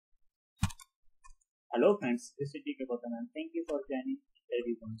Hello friends, this is DK Gautam and thank you for joining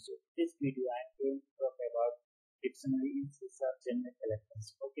everyone. So this video I am going to talk about dictionary in CSAP general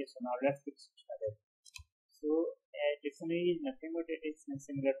collections. Okay, so now let's get started. So a dictionary is nothing but it is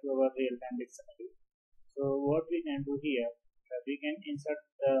similar to our real-time dictionary. So what we can do here, we can insert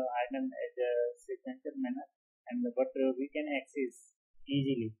the item as a sequential manner and what we can access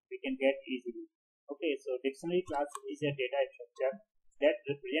easily, we can get easily. Okay, so dictionary class is a data structure that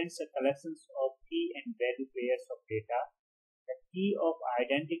represents a collections of key and value pairs of data, the key of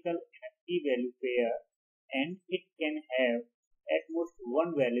identical in a key value pair, and it can have at most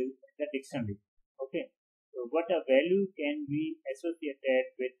one value in the dictionary. Okay, so what a value can be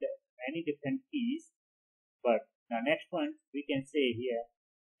associated with many different keys, but the next point we can say here,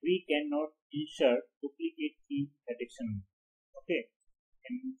 we cannot insert duplicate key in the dictionary. Okay,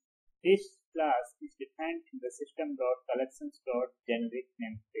 and this class is defined in the system.collections.generic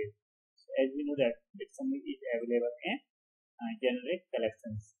namespace. So as we know that dictionary is available in generic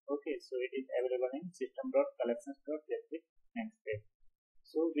collections. Okay, so it is available in system.collections.generic namespace.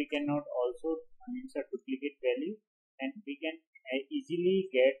 So we cannot also insert duplicate value, and we can easily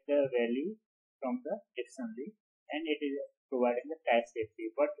get the value from the dictionary, and it is providing the type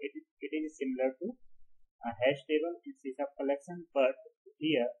safety. But it is similar to a hash table in CSAP collection, but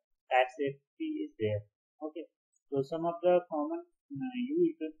here type safety is there. Okay, so some of the common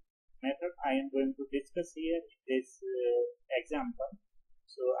used method I am going to discuss here in this example.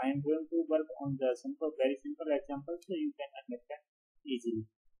 So I am going to work on the very simple example so you can understand easily.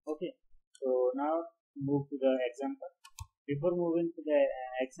 Okay, so now move to the example. Before moving to the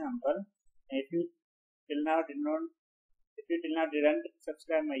example, if you till now didn't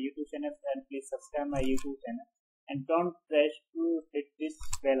subscribe my YouTube channel, then please subscribe my YouTube channel and don't press to hit this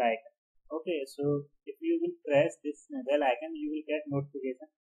bell icon. Okay, so if you will press this bell icon, you will get notification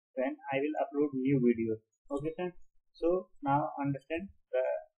when I will upload new videos. Okay, friends. So now understand the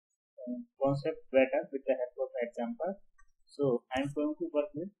concept better with the help of example. So I am going to work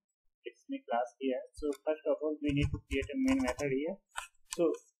with dictionary class here. So first of all, we need to create a main method here.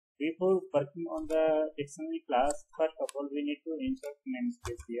 So before working on the dictionary class, first of all, we need to insert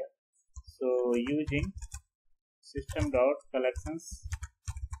namespace here. So using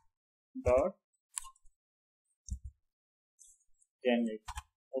system.collections.generic.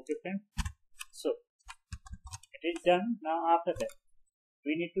 Okay, friends. So it is done. Now after that,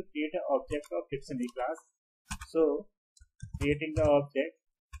 we need to create an object of dictionary class. So creating the object,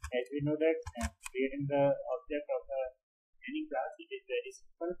 as we know that creating the object of any class, it is very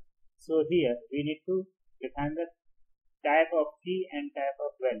simple. So here we need to define the type of key and type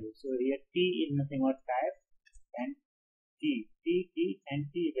of value. So here T is nothing but type and key and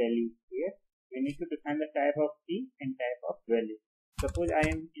key value. Here we need to define the type of key and type of value. Suppose I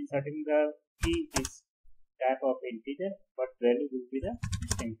am inserting the key is type of integer, but value will be the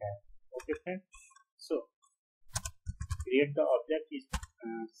string type. Okay, friends. So create the object is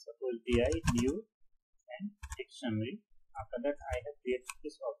suppose di new and dictionary. After that I have created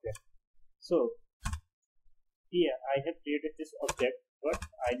this object. So here I have created this object, but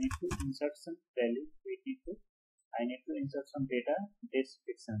I need to insert some value. I need to insert some data in this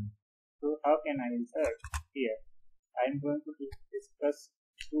dictionary. So how can I insert here? I am going to discuss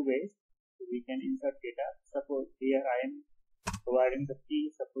two ways we can insert data. Suppose here I am providing the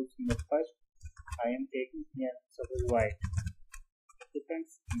key. Suppose in the first I am taking here suppose white.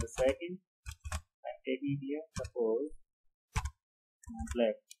 Depends in the second I am taking here suppose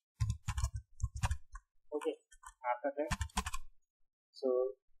black. Okay, after that,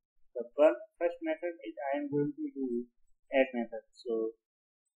 so the first method is I am going to do add method. So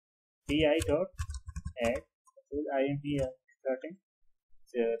di dot add. Suppose I am here inserting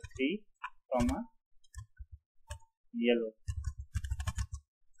 3 comma yellow.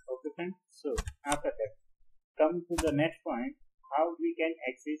 Okay, friends. So after that, come to the next point. How we can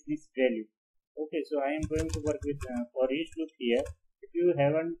access this value? Okay, so I am going to work with for each loop here. If you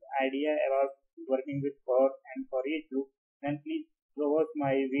have an idea about working with for and for each loop, then please go watch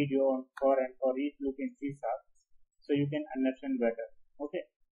my video on for and for each loop in C#, so you can understand better. Okay,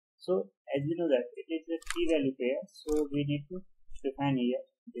 so as you know that it is a key value pair, so we need to define here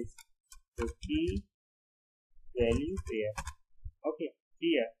this key value pair. Okay,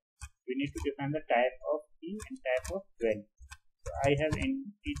 here we need to define the type of key and type of value. So I have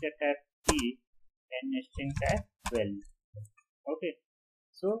integer type key and string type value. Okay,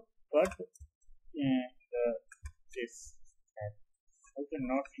 so what this type? Okay,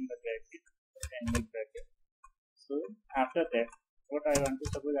 not in the bracket, angle bracket. So after that, what I want to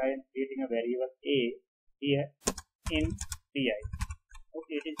suppose I am creating a variable a here in di.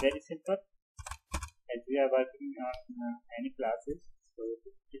 Okay, it is very simple. as we are working on any classes, so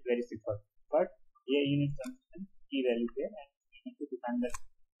it's very simple. But here you need some key value there, and you need to define the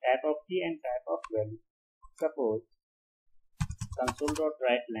type of key and type of value. Suppose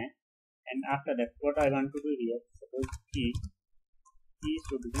console.writeLine, and after that what I want to do here, suppose key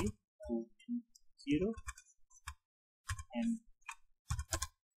should be 0 and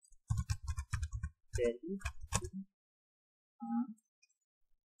value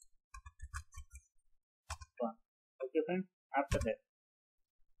 1. Okay friends, after that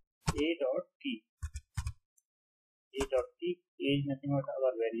a dot key is nothing but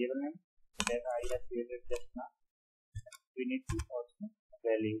our variable name that I have created just now. We need to also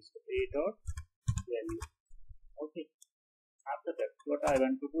values, so a dot value. Okay, after that what I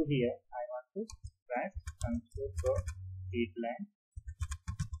want to do here, I want to write console.readline.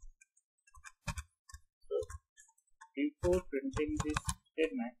 So before printing this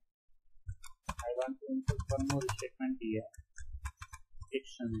statement, I want to insert one more statement here,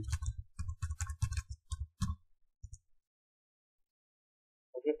 dictionary.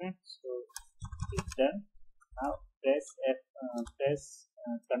 Okay friends, so it's done. Now press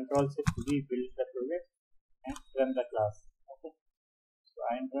Control Shift V, build the project and run the class. Okay, so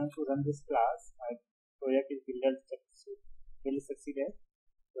I am going to run this class. My project is will succeeded.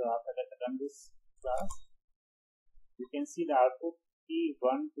 So after that, run this class. You can see the output key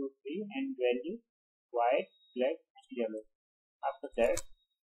 1, 2, 3 and value white, black and yellow. After that,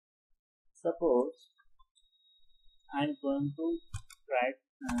 suppose I am going to write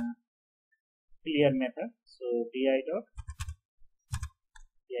clear method. So di dot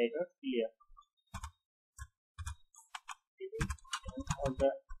clear. All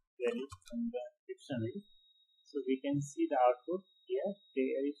the values from the dictionary. So we can see the output here.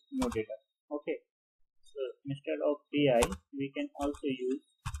 There is no data. Okay. So instead of di, we can also use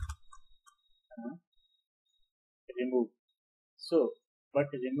remove. So,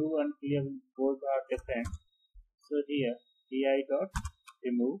 but remove and clear both are different. So here di dot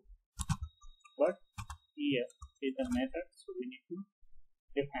remove, but here is the method. So we need to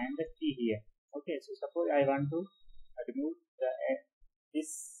define the key here. Okay. So suppose I want to remove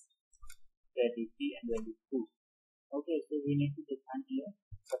this value key and value 2. Okay. So we need to define here.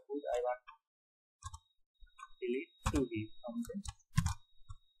 Suppose I want to delete 2 keys from this.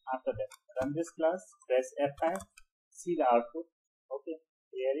 After that, run this class, press F5, see the output. Okay,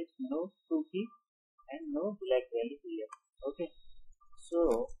 there is no 2 key and no black value here. Okay,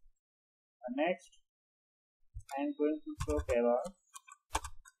 so next I am going to talk about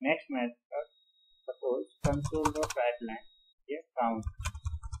next method. Suppose console.writeLine. Here count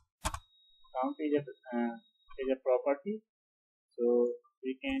is a property, so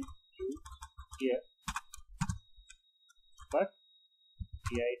we can use here, but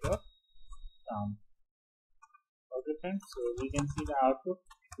di dot count. Okay friends, so we can see the output.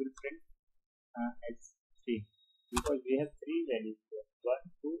 It will print as 3 because we have 3 values here, 1,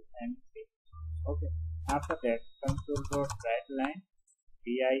 2 and 3. Okay, after that console.writeLine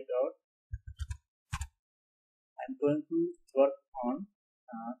di dot, I'm going to work on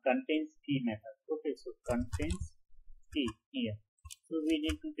contains key method. Okay, so contains key here. So we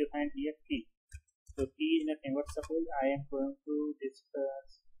need to define here key. So key is nothing but, suppose I am going to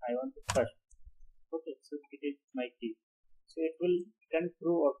discuss, I want to first. Okay, so it is my key. So it will return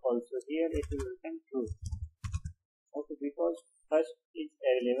true or false. So here it will return true. Okay, because first is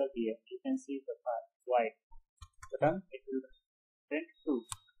available here. You can see the part white. But it will print true.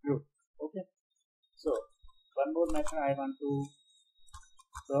 Okay. So one more method I want to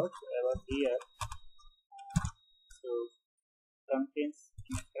search about here. So contains,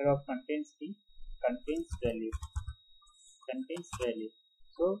 instead of contains key, contains value.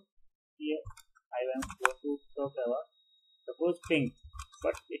 So here I want to talk about, suppose pink,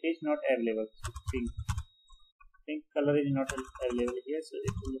 but it is not available. So pink color is not available here, so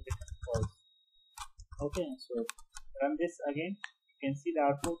it will become false. Okay, so run this again. You can see the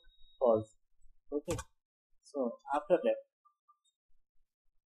output false. Okay, so after that,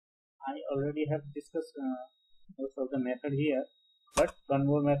 I already have discussed most of the method here, but one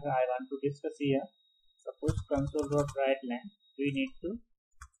more method I want to discuss here. Suppose console.writeLine, we need to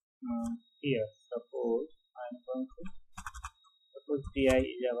here, suppose I am going to, suppose di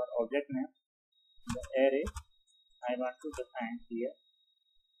is our object name, the array I want to define here,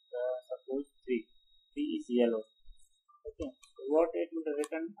 suppose 3 is yellow. Okay, so what it will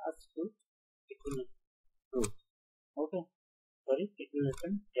return us to, it will true. Okay, sorry, it will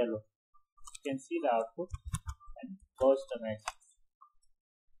return yellow. You can see the output and pause the message.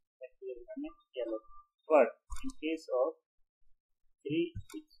 It will return yellow. But in case of 3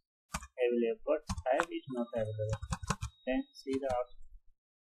 is available, but type is not available. Then see the output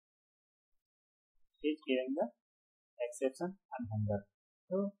is giving the exception unhandled.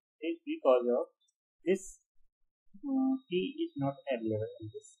 So it's because of this key is not available in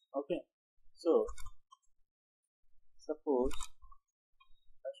this. Okay, so suppose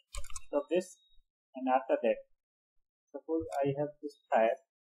stop this, and after that suppose I have this type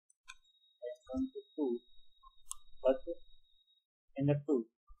s1 to 2, but in the 2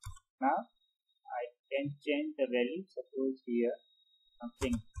 now I can change the value. Suppose here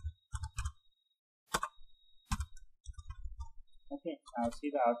something. Okay, now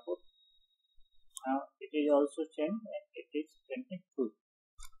see the output. Now it is also changed and it is printing 2,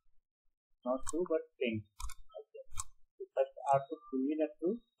 not 2 but pink. Okay, so first output will be the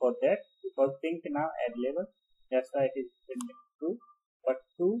 2 for that, because pink now available, that's why it is printing 2, but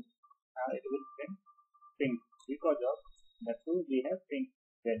 2 now it will print pink because of the 2 we have pink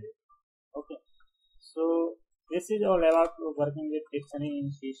value. Okay, so this is all about working with dictionary in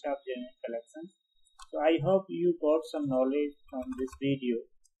C# generic collections. So I hope you got some knowledge from this video,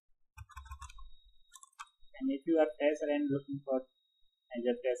 and if you are fresher and looking for as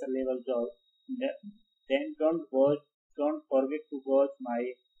a fresher level job, then don't forget to watch my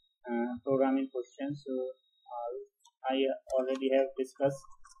programming questions. So I already have discussed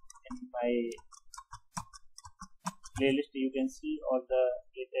in my playlist. You can see all the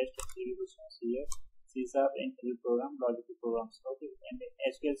latest questions here. C# interview program, logical programs, okay, and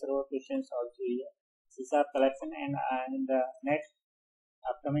SQL Server questions also here. C# collection, and in the next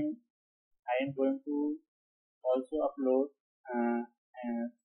upcoming I am going to also upload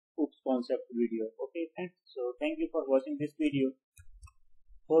OOPS concept video. Okay, thanks. So thank you for watching this video.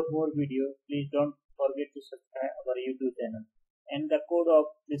 For more video, please don't forget to subscribe our YouTube channel, and the code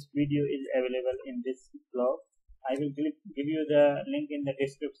of this video is available in this blog. I will give you the link in the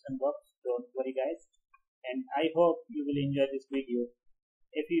description box. Don't worry guys, and I hope you will enjoy this video.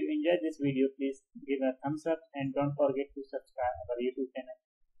 If you enjoyed this video, please give a thumbs up, and don't forget to subscribe our YouTube channel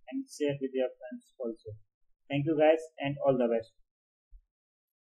and share with your friends also. Thank you guys, and all the best.